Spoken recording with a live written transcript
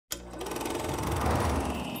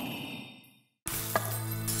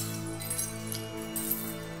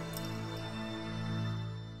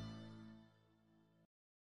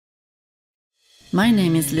My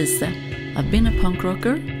name is Lise. I've been a punk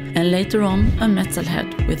rocker and later on a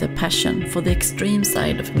metalhead with a passion for the extreme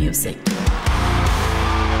side of music.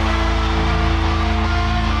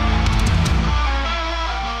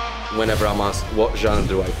 Whenever I'm asked what genre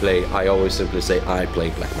do I play, I always simply say I play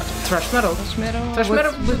black metal. Thrash metal. Thrash metal. Thrash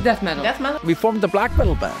metal with death metal. Death metal. We formed the black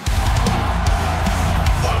metal band.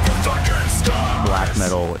 Black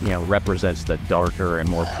metal, represents the darker and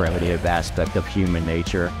more primitive aspect of human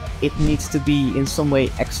nature. It needs to be in some way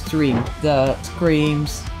extreme. The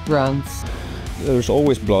screams, grunts. There's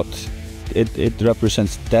always blood. It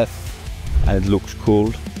represents death and it looks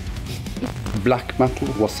cool. Black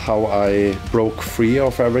metal was how I broke free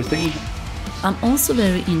of everything. I'm also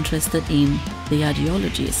very interested in the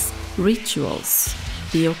ideologies, rituals,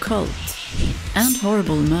 the occult, and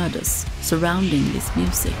horrible murders surrounding this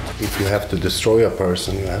music. If you have to destroy a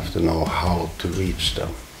person, you have to know how to reach them.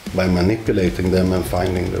 By manipulating them and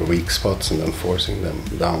finding their weak spots and then forcing them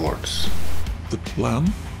downwards. The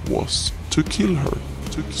plan was to kill her.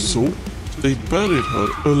 So they buried her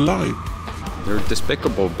alive. They're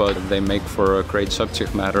despicable, but they make for a great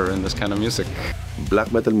subject matter in this kind of music.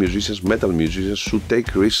 Black metal musicians should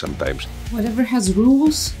take risks sometimes. Whatever has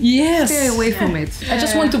rules, stay away from it. I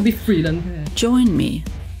just want to be free then. Join me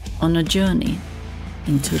on a journey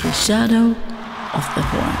into the shadow of the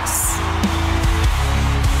horns.